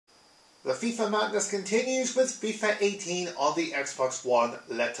The FIFA madness continues with FIFA 18 on the Xbox One.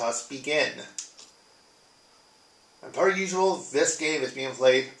 Let us begin. And per usual, this game is being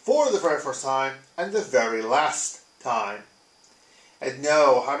played for the very first time and the very last time. And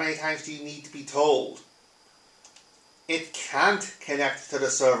no, how many times do you need to be told? It can't connect to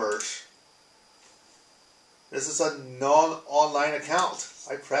the servers. This is a non-online account.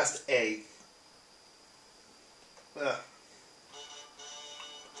 I pressed A. Ugh.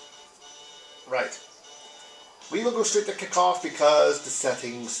 Right. We will go straight to kickoff because the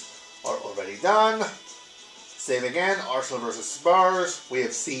settings are already done. Save again, Arsenal versus Spurs. We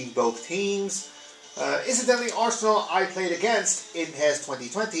have seen both teams. Incidentally, Arsenal I played against in PES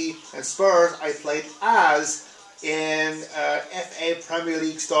 2020 and Spurs I played as in FA Premier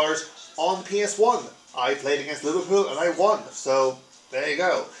League Stars on PS1. I played against Liverpool and I won. So, there you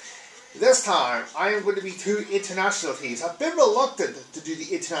go. This time, I am going to be two international teams. I've been reluctant to do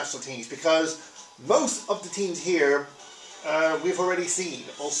the international teams because most of the teams here we've already seen.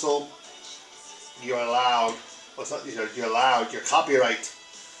 Also, you're allowed. Well, it's not, you're allowed. You're copyright.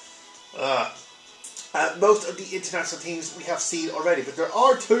 Most of the international teams we have seen already, but there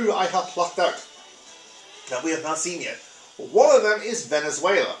are two I have plucked out that we have not seen yet. One of them is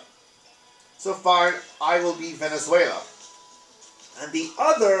Venezuela. So far, I will be Venezuela. And the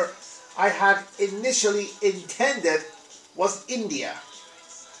other I had initially intended was India.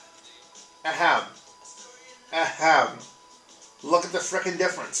 Ahem. Look at the frickin'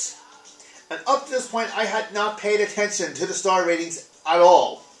 difference. And up to this point, I had not paid attention to the star ratings at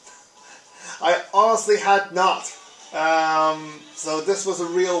all. I honestly had not. So this was a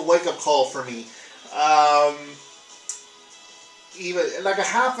real wake-up call for me. Even like a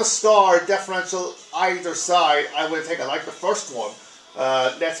half a star differential either side, I would have taken. Like the first one.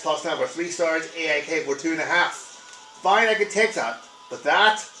 Let's Plus now were 3 stars, AIK were 2.5. Fine, I could take that. But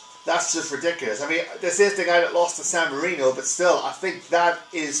that's just ridiculous. I mean, this is the guy that lost to San Marino, but still, I think that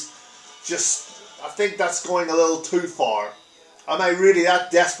is just, I think that's going a little too far. Am I really that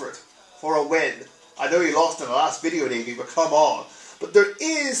desperate for a win? I know he lost in the last video maybe, but come on. But there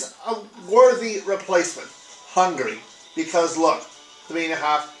is a worthy replacement. Hungary. Because look,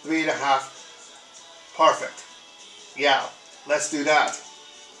 3.5, 3.5. Perfect. Yeah. Let's do that.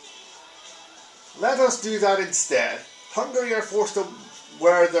 Let us do that instead. Hungary are forced to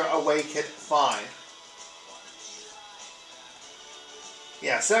wear their away kit fine.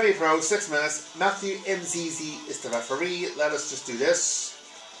 Yeah, semi-pro, 6 minutes. Matthew MZZ is the referee. Let us just do this.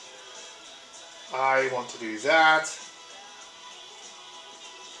 I want to do that.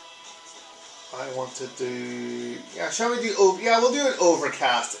 I want to do... Yeah, shall we do... Yeah, we'll do an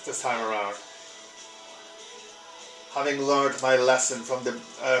overcast this time around. Having learned my lesson from the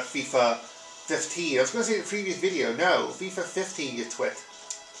FIFA 15. I was going to say the previous video. No, FIFA 15, you twit.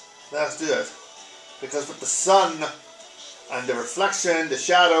 Let's do it. Because with the sun and the reflection, the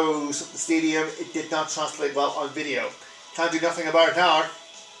shadows of the stadium, it did not translate well on video. Can't do nothing about it now,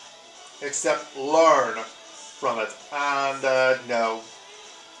 except learn from it. And no,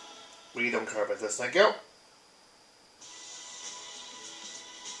 we don't care about this. Thank you.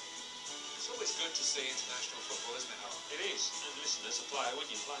 It's always good to see international football, isn't it, Alan? It is. And listen, as a player, when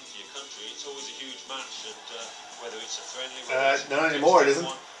you're playing for your country, it's always a huge match. And whether it's a friendly... Not anymore, it isn't.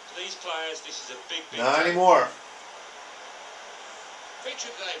 For these players, this is a big Not anymore.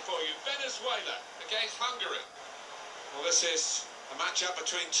 Feature today for you, Venezuela against Hungary. Well, this is a match-up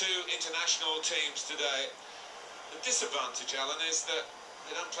between two international teams today. The disadvantage, Alan, is that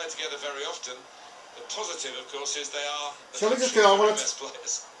they don't play together very often. The positive, of course, is they are the Shall we just get on with it? best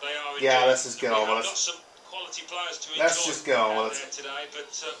players. They are indeed. Yeah, let's just get on with it. Got some quality players to Let's enjoy just get on with it today, but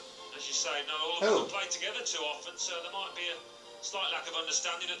as you say, not all of them have played together too often, so there might be a slight lack of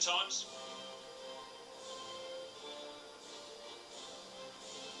understanding at times.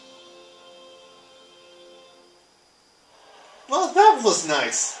 Well, that was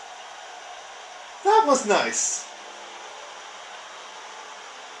nice. That was nice.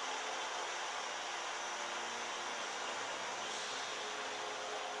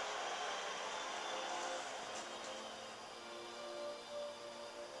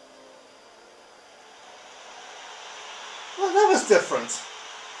 Well, that was different.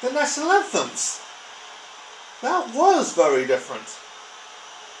 The national anthems. That was very different.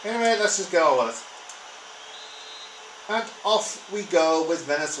 Anyway, let's just get on with it. And off we go with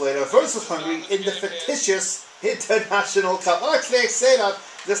Venezuela versus Hungary in the fictitious International Cup. Well, actually, I say that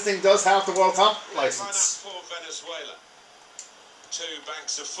this thing does have the World Cup license. For Venezuela. 2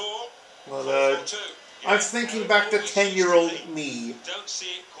 banks of 4. Well, I'm thinking back to 10-year-old me. Don't see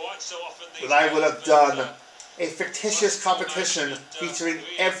it quite so often that I would have done a fictitious competition featuring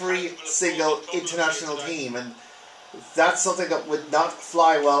every single international team, and that's something that would not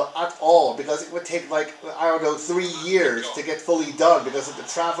fly well at all, because it would take like, I don't know, 3 years to get fully done because of the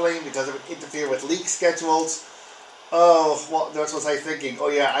travelling, because it would interfere with league schedules. Oh, what was I thinking? Oh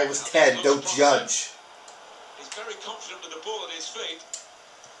yeah, I was 10, don't judge. He's very confident with the ball at his feet.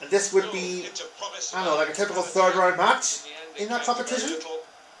 And this would be, I don't know, like a typical third round match in that competition?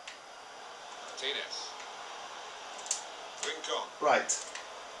 Right.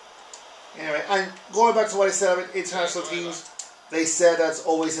 Anyway, and going back to what I said about international teams, they said that's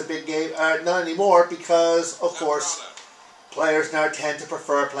always a big game. Not anymore, because, of course, players now tend to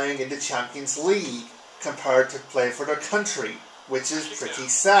prefer playing in the Champions League compared to playing for their country, which is pretty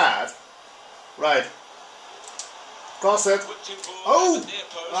sad. Right. Cross it. Oh!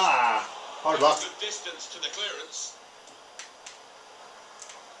 Ah! Hard luck.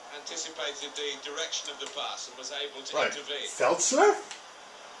 Anticipated the direction of the pass and was able to intervene. Feltzler?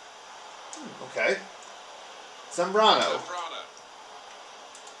 Okay. Zambrano.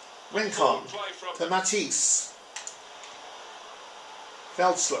 Rincon. To Matisse.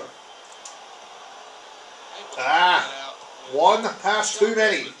 Feltzler. Ah! One pass too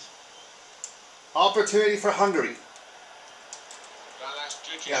many. Opportunity for Hungary.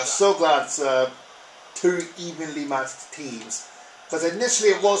 Yeah, I'm so glad it's 2 evenly matched teams. Because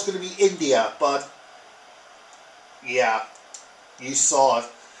initially it was going to be India, but yeah, you saw it.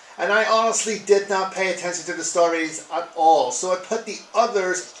 And I honestly did not pay attention to the star ratings at all. So I put the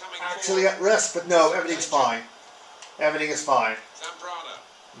others actually at risk, but no, everything's fine. Everything is fine.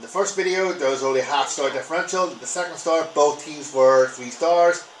 In the first video, there was only a half-star differential. In the second star, both teams were 3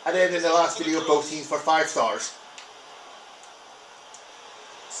 stars. And then in the last video, both teams were 5 stars.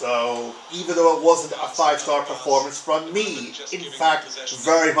 So, even though it wasn't a 5-star performance from me, in fact,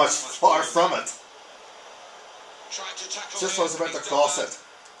 very much far from it. Just was about to cross it.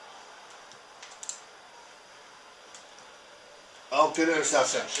 Oh, good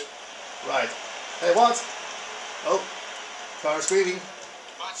interception. Right. Hey, what? Oh, car screaming.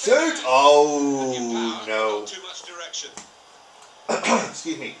 Shoot! Oh, no.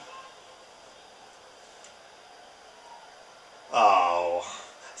 Excuse me. Oh.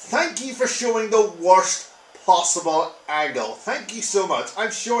 Thank you for showing the worst possible angle. Thank you so much.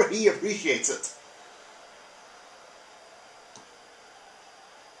 I'm sure he appreciates it.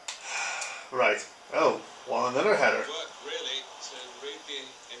 Right. Oh, another header. Work really to read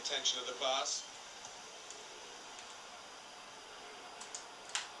the intention of the pass.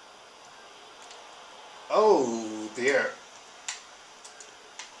 Oh dear.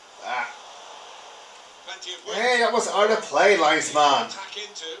 Ah. Hey, that was out of play, linesman.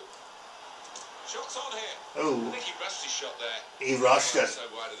 Shots on here. Oh. I think he rushed his shot there. He rushed it. So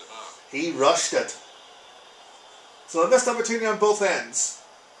wide of the mark. He rushed it. So a missed opportunity on both ends.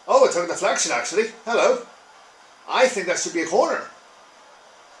 Oh, it took a deflection actually. Hello. I think that should be a corner.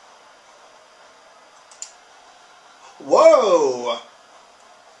 Whoa.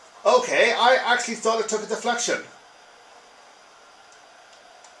 Okay, I actually thought it took a deflection.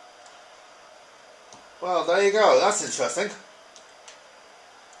 Well, there you go. That's interesting.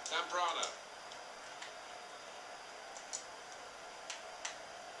 Zambrano.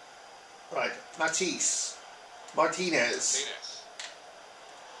 Right, Matisse. Martinez.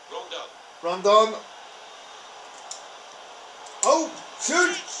 Rondon. Oh,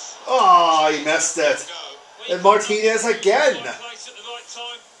 shoot! Oh, he missed it. And Martinez again.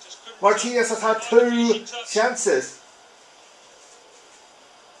 Martinez has had 2 chances.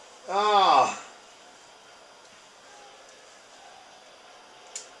 Ah.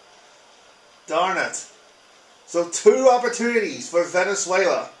 Darn it. So 2 opportunities for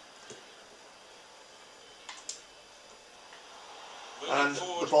Venezuela. And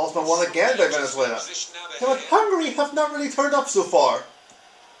the ball's been won again by Venezuela. But Hungary have not really turned up so far.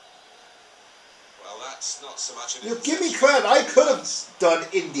 Well, that's not so much. You know, give me credit. I could have done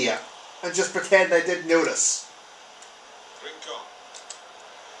India and just pretend I didn't notice.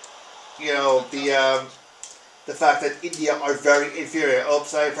 You know, the fact that India are very inferior.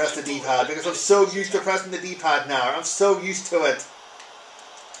 Oops, I pressed the D-pad because I'm so used to pressing the D-pad now. I'm so used to it.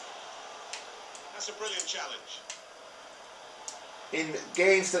 That's a brilliant challenge. In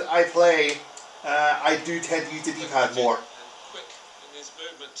games that I play, I do tend to use the D-pad more. And quick in his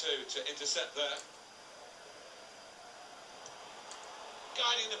movement too to intercept there.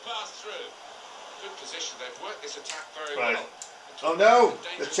 Guiding the pass through. Good position. They've worked this attack very well. Oh no,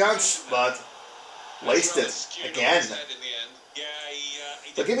 the chance, but wasted again.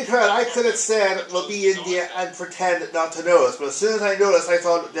 But give me credit, I could have said we'll be India and pretend not to notice, but as soon as I noticed, I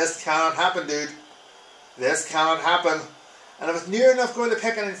thought this cannot happen, dude. This cannot happen. And I was near enough going to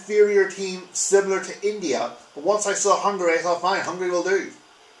pick an inferior team similar to India, but once I saw Hungary, I thought, fine, Hungary will do.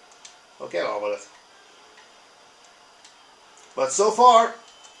 I'll get on with it. But so far,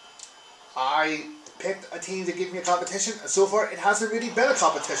 I picked a team to give me a competition, and so far it hasn't really been a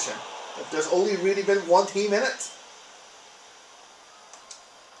competition. There's only really been one team in it.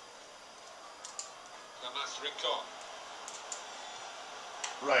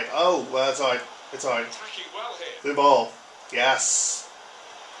 Right, oh, well, it's alright. It's alright. Attacking well here. Blue ball. Yes.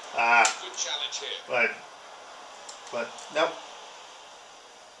 Good challenge here. Right. But, nope.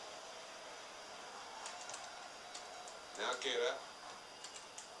 Now Gira.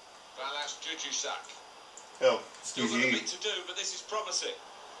 Balas Jujusak. Oh, Still excuse got a you. bit to do, but this is promising.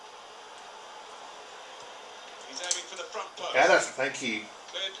 He's aiming for the front post. Get it, thank you.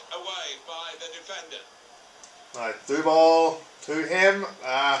 Cleared away by the defender. Right, through ball to him.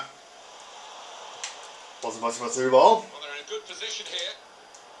 Wasn't much of a through ball. Well, they're in a good position here.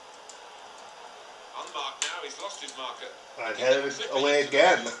 Unmarked now, he's lost his marker. Right, headed away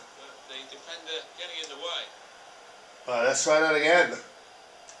again. The defender getting in the way. Right, let's try that again.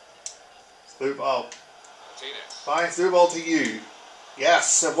 Through ball. Martinez. Fine, through ball to you.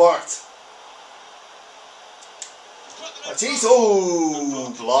 Yes, it worked. Jeez,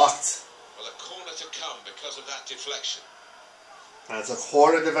 oh, blocked. Well, a corner to come because of that deflection. And it's a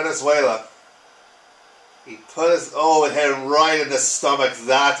corner to Venezuela. He put his, oh, it hit him right in the stomach.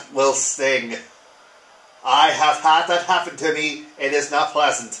 That will sting. I have had that happen to me. It is not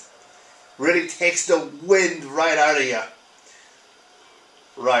pleasant. Really takes the wind right out of you.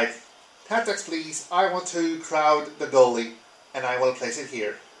 Right. Tactics, please. I want to crowd the goalie, and I will place it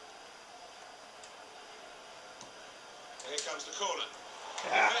here. Here comes the corner.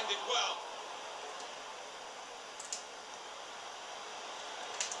 Yeah. Defended well.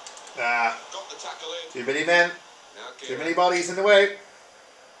 Got the tackle in. Too many men. Now Too many bodies in the way.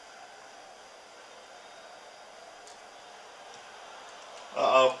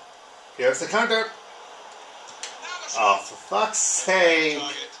 Uh-oh. Here's the counter. Oh, for fuck's sake.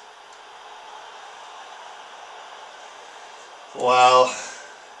 Well,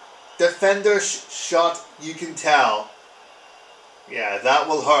 defender's shot, you can tell. Yeah, that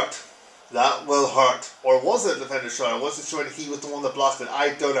will hurt. That will hurt. Or was it a defender's shot? I wasn't sure that he was the one that blocked it.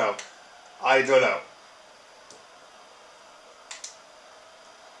 I don't know. I don't know.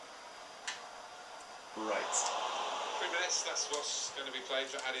 Right. 3 minutes, that's what's going to be played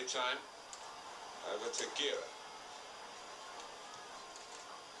for added time. Over to Gira.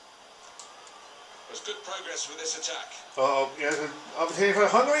 There's good progress with this attack. Uh-oh, here's an opportunity for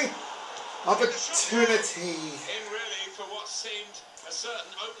Hungary. Opportunity. In really for what seemed a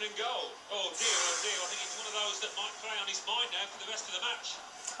certain opening goal. Oh dear, oh dear. I think it's one of those that might play on his mind now for the rest of the match.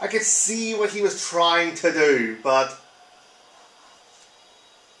 I could see what he was trying to do, but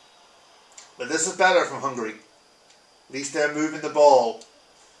this is better from Hungary. At least they're moving the ball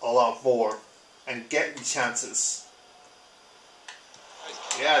a lot more and getting chances.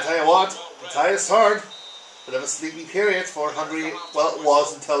 Yeah, I tell you what, the tie is hard. Bit of a sleepy period for Hungary. Well, it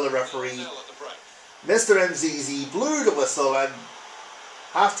was until the referee, Mr. MZZ, blew the whistle and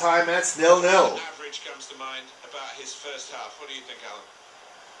half-time and it's 0-0. Average comes to mind about his first half. What do you think, Alan?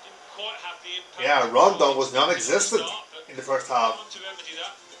 Didn't quite have the impact. Yeah, Rondon was non-existent in the first half.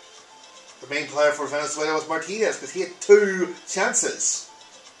 The main player for Venezuela was Martinez because he had 2 chances.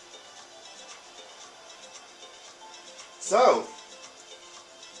 So,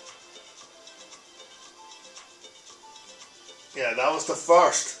 yeah, that was the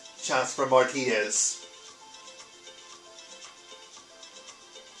first chance for Martinez.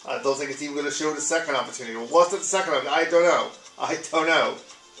 I don't think it's even going to show the second opportunity. Was it the second opportunity? I don't know. I don't know.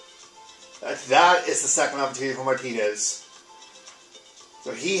 That is the second opportunity for Martinez.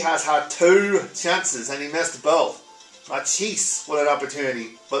 So he has had 2 chances and he missed both. Machis with an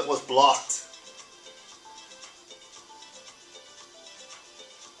opportunity, but was blocked.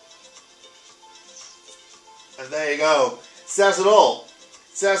 And there you go. Says it all.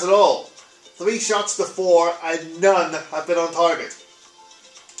 Says it all. 3 shots to 4 and none have been on target.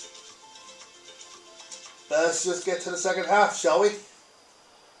 Let's just get to the second half, shall we? It's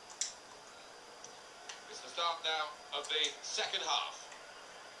the start now of the second half.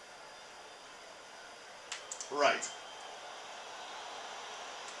 Right.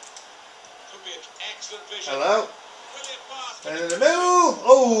 Could be an excellent vision. Hello. Brilliant pass. And in the middle.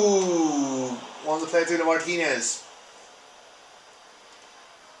 Oh! Won the play through to Martinez.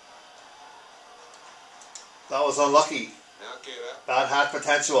 That was unlucky. Now Gira. That had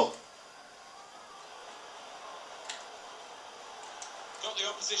potential. Got the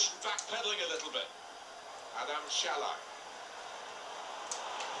opposition backpedaling a little bit. Adam Shalai.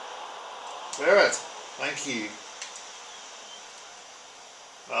 Barrett, thank you.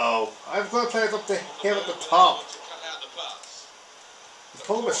 Oh, I'm going to play it up to him at the top. He's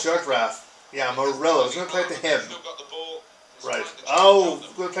pulling my shirt, Raf. Yeah, Morello. I was going to play it to him. Right. Oh,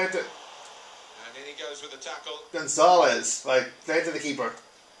 I'm going to play it to... And in he goes with the tackle. Gonzalez. Right, play it to the keeper.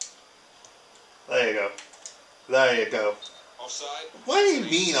 There you go. There you go. Offside. What do you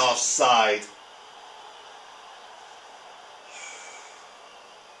mean offside?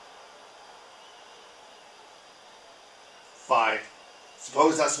 Fine.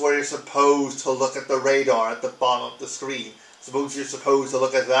 Suppose that's where you're supposed to look at the radar at the bottom of the screen. Suppose you're supposed to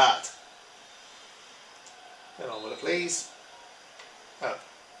look at that. Get on with it, please. Oh,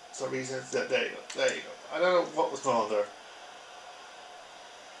 for some reason, there you go. There you go. I don't know what was going on there.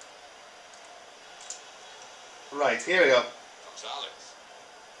 Right, here we go. Gonzalez.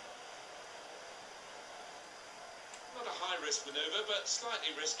 Not a high-risk manoeuvre, but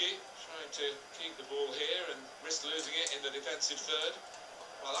slightly risky. Trying to keep the ball here and risk losing it in the defensive third.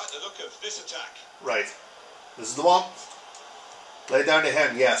 I like the look of this attack. Right. This is the one. Lay down to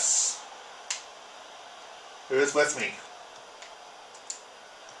him, yes. Who is with me?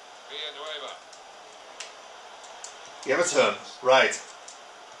 Villanueva. Give it to him. Right.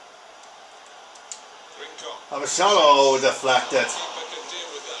 Rincon. Have a shot. Oh, deflected. Keeper can deal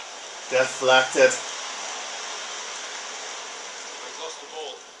with that. Deflected. He's lost the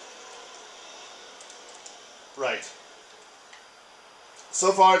ball. Right.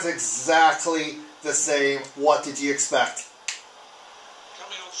 So far, it's exactly the same. What did you expect?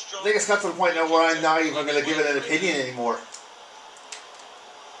 Coming on strong. I think it's got to the point now where I'm not even going to give it an opinion anymore.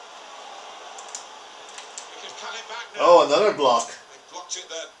 We can cut it back now. Oh, another block. They blocked it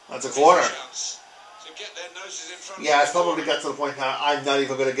there. That's a corner. To get their noses in front. Yeah, it's probably got to the point now I'm not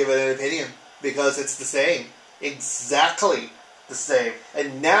even going to give it an opinion because it's the same. Exactly the same.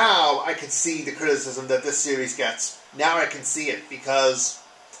 And now I can see the criticism that this series gets. Now I can see it because,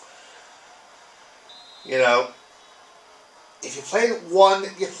 you know, if you played one,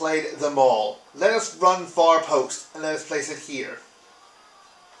 you played them all. Let us run far post and let us place it here.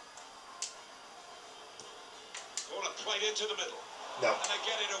 Ball played into the middle. No. And they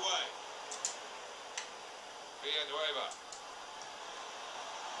get it away. Villanueva.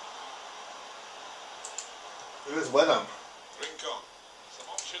 Who is with him? Rincon. Some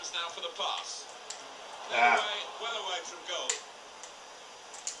options now for the pass. Ah. Well away from goal.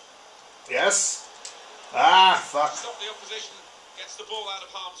 Yes? Ah, fuck. Stop the opposition. Gets the ball out of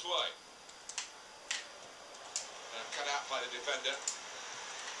harm's way. Cut out by the defender.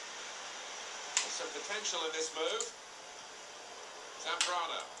 There's some potential in this move.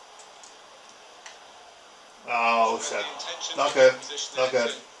 Zambrano. Oh, shit. Not good. Not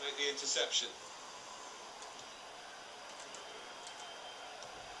good. Make the interception.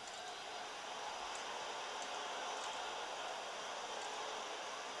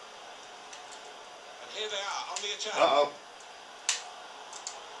 And here they are on the attack. Uh-oh.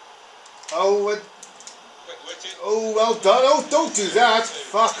 Oh, Quick-witted. oh, well done. Oh, don't do that.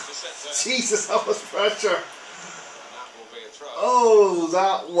 Fuck. Jesus, that was pressure. And that will be a throw. Oh,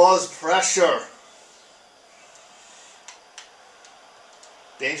 that was pressure.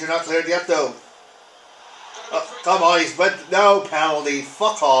 Danger not cleared yet, though. Come on, he's went. No penalty.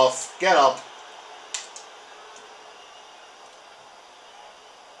 Fuck off. Get up.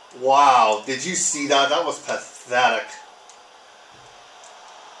 Wow, did you see that? That was pathetic.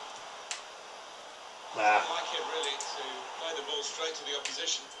 I like it really to play the ball straight to the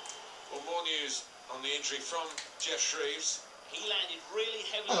opposition. Well, more news on the injury from Jeff Shreves. He landed really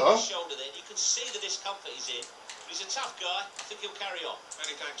heavily on his shoulder there. You can see the discomfort he's in. He's a tough guy. I think he'll carry on.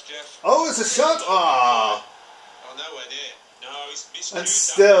 Many thanks, Jeff. Oh, it's a shot. Ah. Oh, nowhere near. No, he's missed. And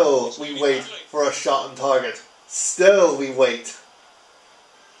still we wait for a shot on target. Still we wait.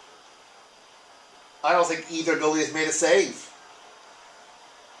 I don't think either goalie has made a save.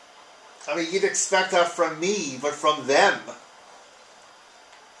 I mean, you'd expect that from me, but from them.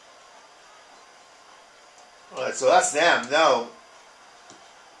 Alright, so that's them. No.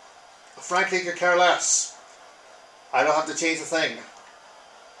 Frankly, could care less. I don't have to change a thing.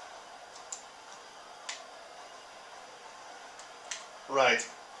 Right.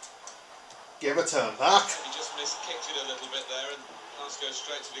 Give it to him. Ah. He just kicked it a little bit there, and pass goes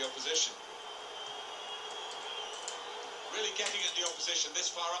straight to the opposition. Really getting at the opposition this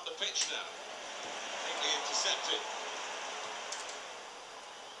far up the pitch now. Neatly intercepted.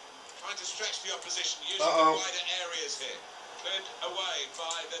 Trying to stretch the opposition using the wider areas here. Cleared away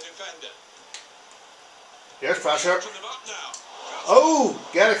by the defender. Here's pressure. Them up now. Oh,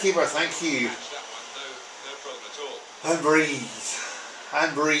 get a keeper, thank you. That one, no And breathe.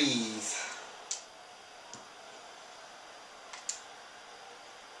 And breathe.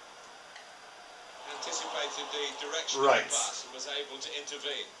 Anticipated the direction Right. of the pass and was able to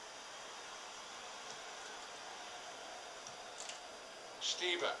intervene.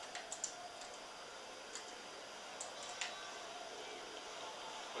 Stieber.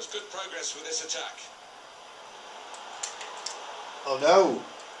 Was good progress with this attack. Oh no.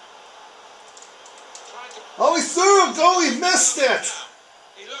 Oh, he threw him! Oh, he missed it!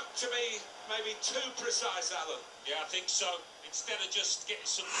 He looked to me maybe too precise, Alan. Yeah, I think so. Instead of just getting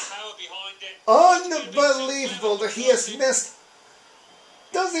some power behind it. Unbelievable that he has missed.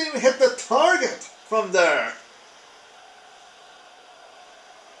 Doesn't even hit the target from there.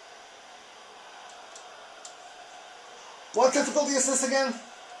 What difficulty is this again?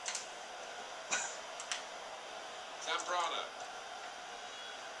 Zambrano.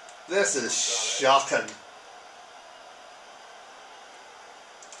 This is shocking.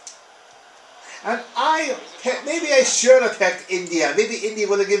 And maybe I should have picked India. Maybe India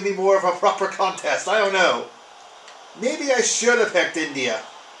would have given me more of a proper contest. I don't know. Maybe I should have picked India.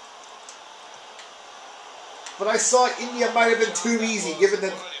 But I saw India might have been too easy, given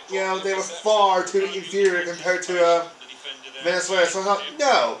that, you know, they were far too inferior compared to Venezuela. So I thought,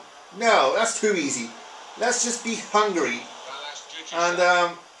 no, that's too easy. Let's just be Hungary. And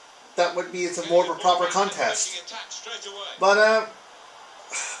that would be more of a proper contest. But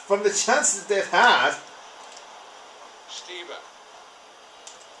from the chances that they've had,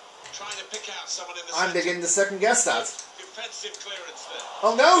 Trying to pick out someone in the I'm beginning to second guess that. defensive clearance there.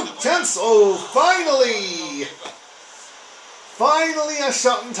 Oh no, chance! Oh, finally! Finally a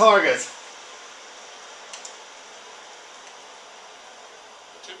shot on target.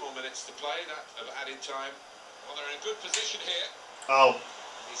 2 more minutes to play, that of added time. Well, they're in a good position here. Oh,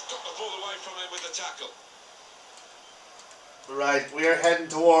 He's got the ball away from him with the tackle. right, we are heading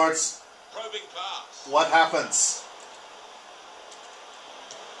towards Probing pass. what happens.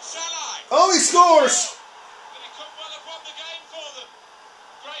 Salah! Oh, he scores! But he come well upon the game for them.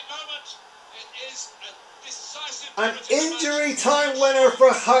 Great moment. It is a decisive An moment in the injury match. time winner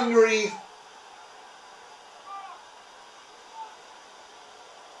for Hungary.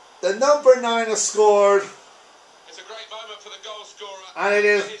 The number 9 has scored, It's a great moment for the goal scorer. and it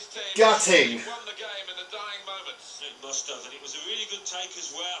is For his team. gutting. He won the game in the dying moments. It must have, and it was a really good take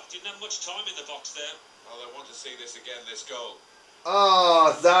as well. Didn't have much time in the box there. Oh, they want to see this again, this goal.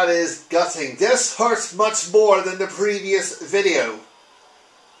 Oh, that is gutting. This hurts much more than the previous video.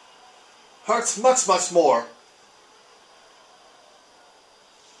 Hurts much, much more.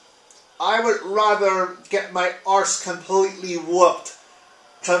 I would rather get my arse completely whooped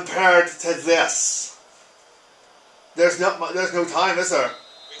compared to this. There's no time, is there?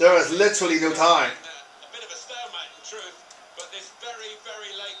 There is literally no time. A bit of a stalemate in truth, but this very,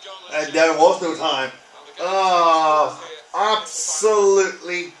 very late goal. And there was no time. Oh,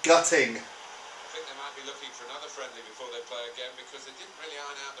 absolutely gutting. I think they might be looking for another friendly before they play again, because they didn't really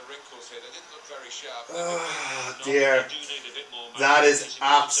iron out the wrinkles here. They didn't look very sharp. Oh dear. That is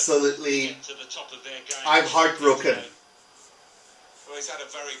absolutely... I'm heartbroken. Well, he's had a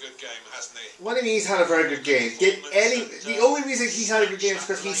very good game, hasn't he? What do you mean he's had a very good game? The only reason he's had a good game is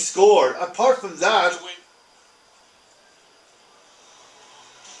because he scored. Apart from that...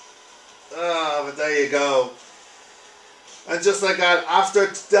 but there you go. And just like that, after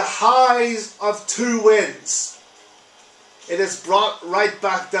the highs of 2 wins, it is brought right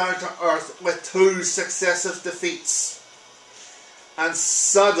back down to earth with 2 successive defeats. And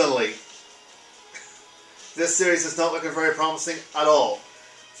suddenly, this series is not looking very promising at all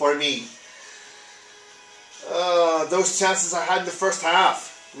for me. Those chances I had in the first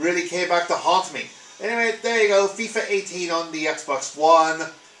half really came back to haunt me. Anyway, there you go. FIFA 18 on the Xbox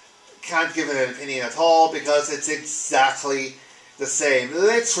One. Can't give it an opinion at all because it's exactly the same.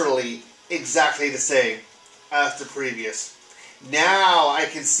 Literally exactly the same as the previous. Now I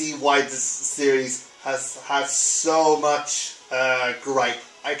can see why this series has had so much gripe.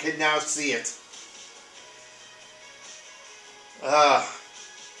 I can now see it.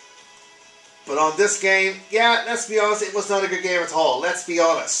 But on this game, yeah, let's be honest, it was not a good game at all. Let's be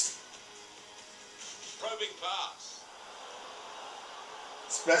honest. Probing pass.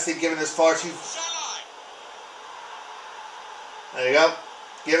 Especially given his far too... Salah! There you go.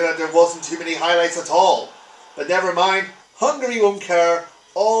 Given that there wasn't too many highlights at all. But never mind. Hungary won't care.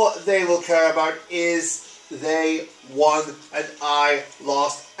 All they will care about is they won and I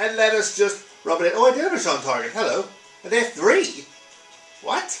lost. And let us just rub it in. Oh, I did have a shot on target. Hello. And they have 3.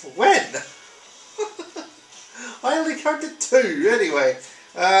 What? When? I only counted 2. Anyway.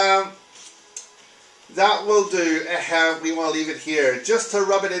 that will do. We want to leave it here just to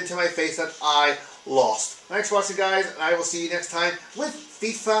rub it into my face that I lost. Thanks for watching, guys, and I will see you next time with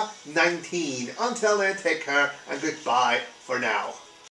FIFA 19. Until then, take care and goodbye for now.